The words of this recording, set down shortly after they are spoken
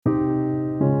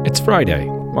It's Friday,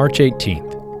 March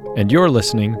 18th, and you're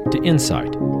listening to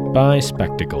Insight by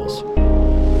Spectacles.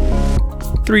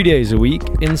 3 days a week,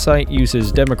 Insight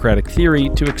uses democratic theory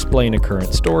to explain a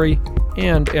current story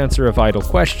and answer a vital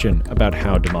question about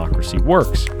how democracy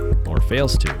works, or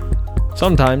fails to.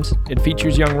 Sometimes it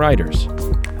features young writers.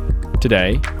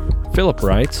 Today, Philip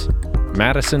writes,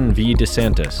 Madison v.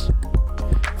 DeSantis.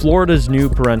 Florida's new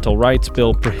parental rights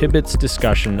bill prohibits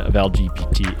discussion of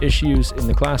LGBT issues in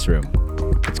the classroom.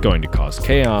 It's going to cause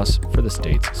chaos for the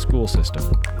state's school system.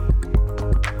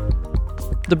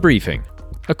 The Briefing,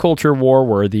 a culture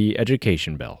war-worthy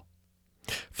education bill.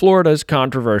 Florida's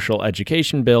controversial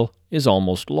education bill is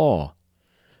almost law.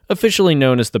 Officially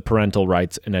known as the Parental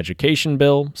Rights and Education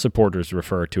Bill, supporters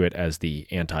refer to it as the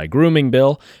Anti-Grooming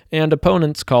Bill, and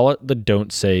opponents call it the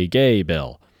Don't Say Gay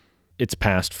Bill. It's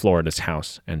passed Florida's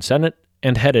House and Senate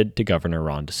and headed to Governor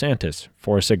Ron DeSantis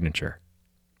for a signature.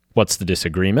 What's the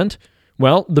disagreement?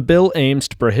 Well, the bill aims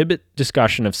to prohibit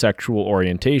discussion of sexual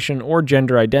orientation or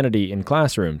gender identity in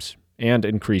classrooms and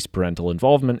increase parental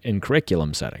involvement in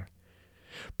curriculum setting.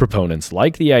 Proponents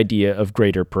like the idea of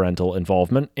greater parental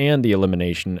involvement and the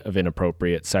elimination of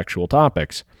inappropriate sexual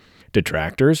topics.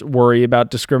 Detractors worry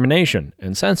about discrimination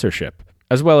and censorship,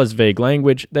 as well as vague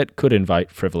language that could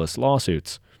invite frivolous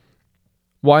lawsuits.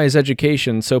 Why is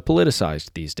education so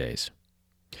politicized these days?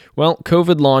 Well,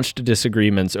 COVID launched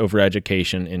disagreements over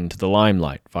education into the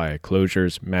limelight via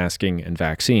closures, masking, and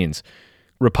vaccines.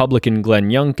 Republican Glenn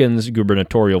Youngkin's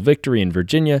gubernatorial victory in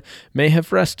Virginia may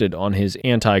have rested on his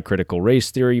anti-critical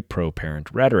race theory, pro-parent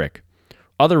rhetoric.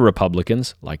 Other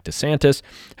Republicans, like DeSantis,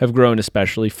 have grown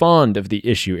especially fond of the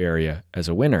issue area as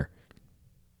a winner.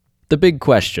 The big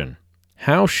question: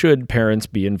 how should parents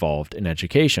be involved in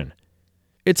education?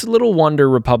 It's little wonder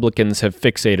Republicans have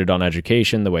fixated on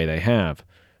education the way they have.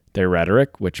 Their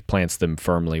rhetoric, which plants them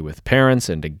firmly with parents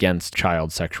and against child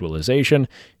sexualization,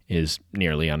 is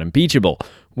nearly unimpeachable,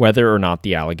 whether or not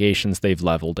the allegations they've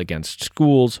leveled against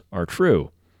schools are true.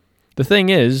 The thing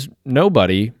is,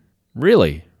 nobody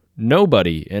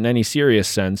in any serious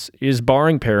sense is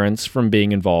barring parents from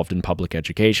being involved in public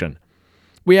education.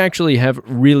 We actually have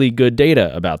really good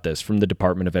data about this from the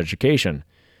Department of Education.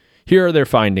 Here are their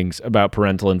findings about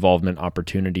parental involvement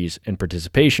opportunities and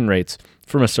participation rates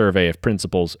from a survey of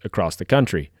principals across the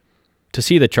country. To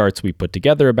see the charts we put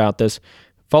together about this,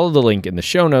 follow the link in the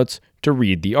show notes to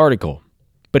read the article.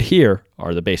 But here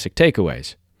are the basic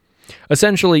takeaways.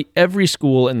 Essentially, every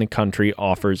school in the country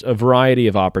offers a variety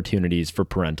of opportunities for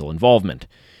parental involvement.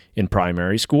 In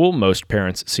primary school, most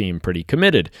parents seem pretty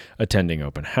committed, attending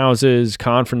open houses,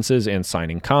 conferences, and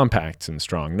signing compacts in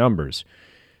strong numbers.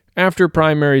 After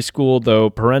primary school, though,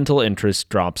 parental interest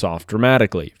drops off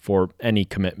dramatically for any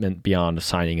commitment beyond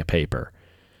signing a paper.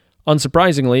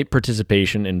 Unsurprisingly,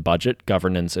 participation in budget,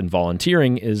 governance, and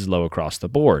volunteering is low across the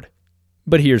board.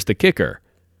 But here's the kicker.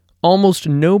 Almost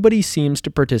nobody seems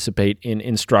to participate in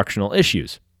instructional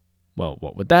issues. Well,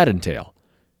 what would that entail?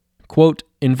 Quote,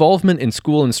 involvement in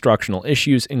school instructional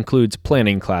issues includes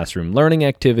planning classroom learning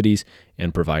activities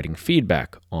and providing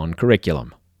feedback on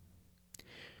curriculum.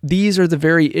 These are the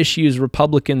very issues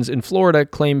Republicans in Florida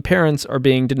claim parents are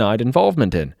being denied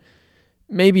involvement in.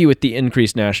 Maybe with the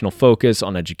increased national focus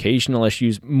on educational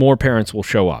issues, more parents will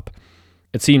show up.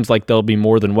 It seems like they'll be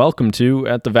more than welcome to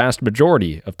at the vast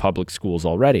majority of public schools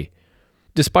already.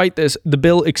 Despite this, the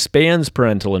bill expands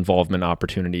parental involvement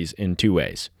opportunities in two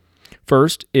ways.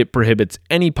 First, it prohibits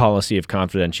any policy of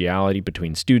confidentiality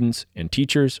between students and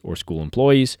teachers or school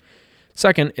employees.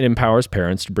 Second, it empowers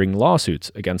parents to bring lawsuits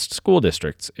against school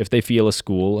districts if they feel a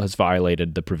school has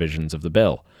violated the provisions of the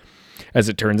bill. As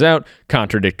it turns out,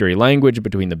 contradictory language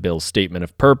between the bill's statement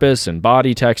of purpose and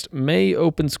body text may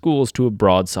open schools to a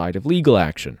broad side of legal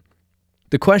action.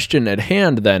 The question at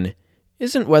hand, then,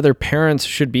 isn't whether parents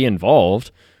should be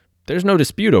involved. There's no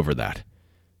dispute over that.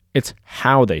 It's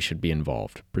how they should be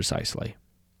involved, precisely.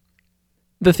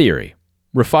 The theory: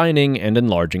 refining and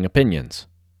enlarging opinions.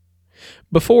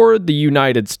 Before the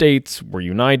United States were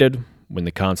united, when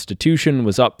the Constitution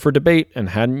was up for debate and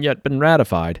hadn't yet been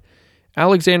ratified,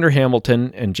 Alexander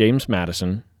Hamilton and James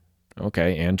Madison,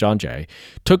 and John Jay,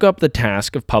 took up the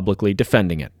task of publicly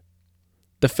defending it.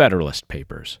 The Federalist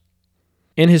Papers.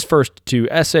 In his first two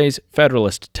essays,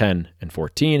 Federalist 10 and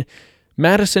 14,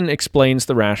 Madison explains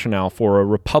the rationale for a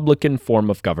republican form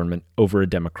of government over a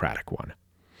democratic one.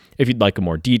 If you'd like a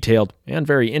more detailed and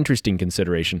very interesting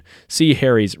consideration, see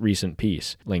Harry's recent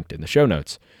piece, linked in the show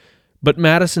notes. But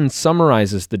Madison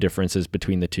summarizes the differences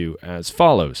between the two as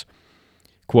follows.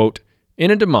 Quote,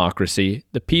 in a democracy,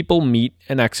 the people meet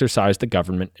and exercise the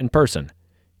government in person.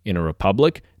 In a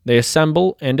republic, they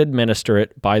assemble and administer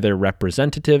it by their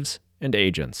representatives and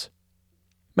agents.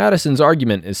 Madison's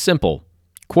argument is simple.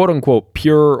 Quote-unquote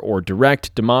pure or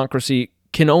direct democracy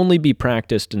can only be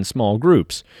practiced in small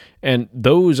groups, and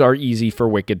those are easy for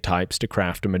wicked types to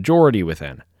craft a majority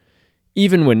within.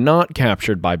 Even when not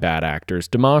captured by bad actors,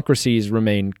 democracies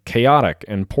remain chaotic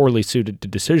and poorly suited to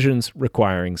decisions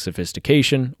requiring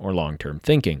sophistication or long-term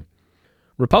thinking.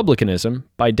 Republicanism,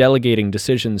 by delegating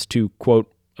decisions to, quote,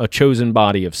 a chosen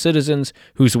body of citizens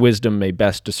whose wisdom may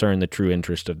best discern the true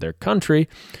interest of their country,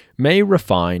 may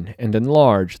refine and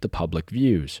enlarge the public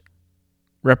views.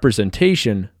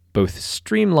 Representation both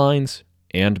streamlines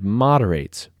and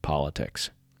moderates politics.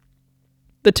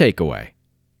 The takeaway: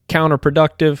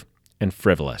 counterproductive and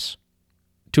frivolous.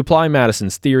 To apply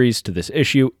Madison's theories to this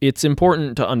issue, it's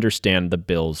important to understand the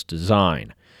bill's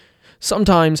design.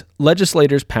 Sometimes,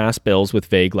 legislators pass bills with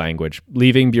vague language,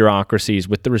 leaving bureaucracies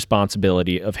with the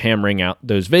responsibility of hammering out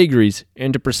those vagaries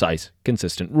into precise,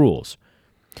 consistent rules.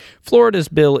 Florida's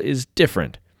bill is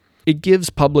different. It gives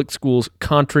public schools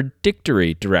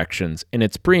contradictory directions in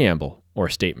its preamble, or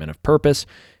statement of purpose,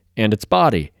 and its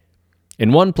body.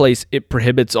 In one place, it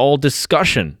prohibits all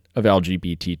discussion of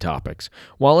LGBT topics,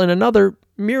 while in another,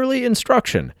 merely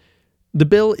instruction. The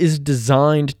bill is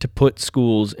designed to put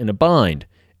schools in a bind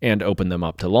and open them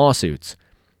up to lawsuits.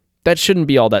 That shouldn't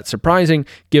be all that surprising,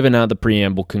 given how the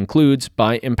preamble concludes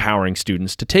by empowering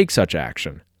students to take such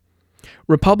action.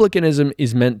 Republicanism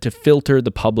is meant to filter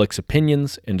the public's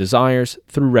opinions and desires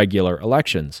through regular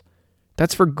elections.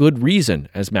 That's for good reason,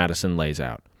 as Madison lays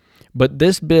out. But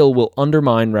this bill will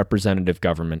undermine representative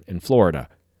government in Florida.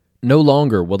 No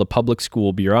longer will the public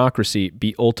school bureaucracy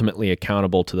be ultimately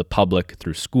accountable to the public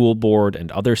through school board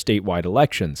and other statewide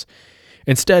elections.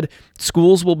 Instead,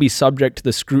 schools will be subject to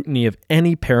the scrutiny of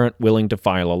any parent willing to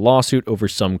file a lawsuit over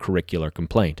some curricular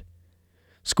complaint.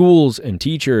 Schools and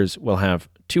teachers will have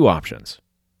two options: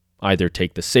 either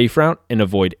take the safe route and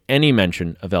avoid any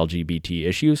mention of LGBT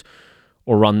issues,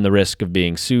 or run the risk of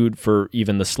being sued for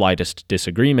even the slightest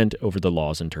disagreement over the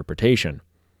law's interpretation.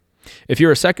 If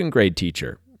you're a second-grade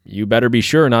teacher, you better be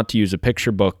sure not to use a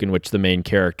picture book in which the main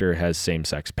character has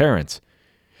same-sex parents.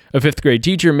 A fifth-grade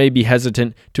teacher may be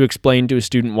hesitant to explain to a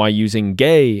student why using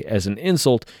gay as an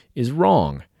insult is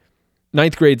wrong.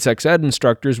 Ninth-grade sex ed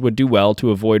instructors would do well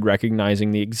to avoid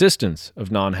recognizing the existence of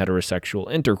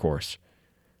non-heterosexual intercourse.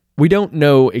 We don't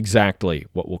know exactly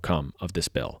what will come of this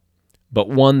bill, but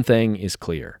one thing is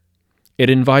clear. It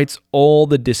invites all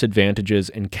the disadvantages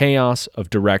and chaos of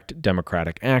direct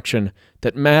democratic action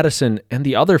that Madison and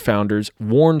the other founders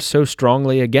warned so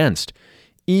strongly against,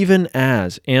 even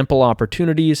as ample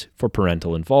opportunities for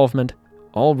parental involvement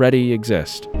already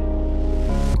exist.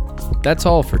 That's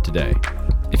all for today.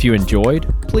 If you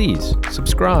enjoyed, please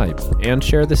subscribe and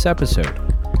share this episode.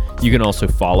 You can also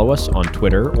follow us on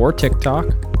Twitter or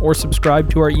TikTok, or subscribe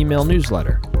to our email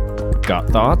newsletter. Got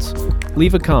thoughts?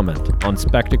 Leave a comment on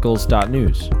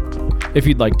spectacles.news. If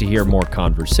you'd like to hear more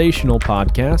conversational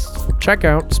podcasts, check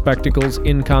out Spectacles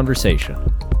in Conversation.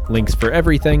 Links for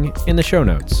everything in the show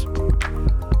notes.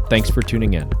 Thanks for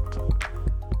tuning in.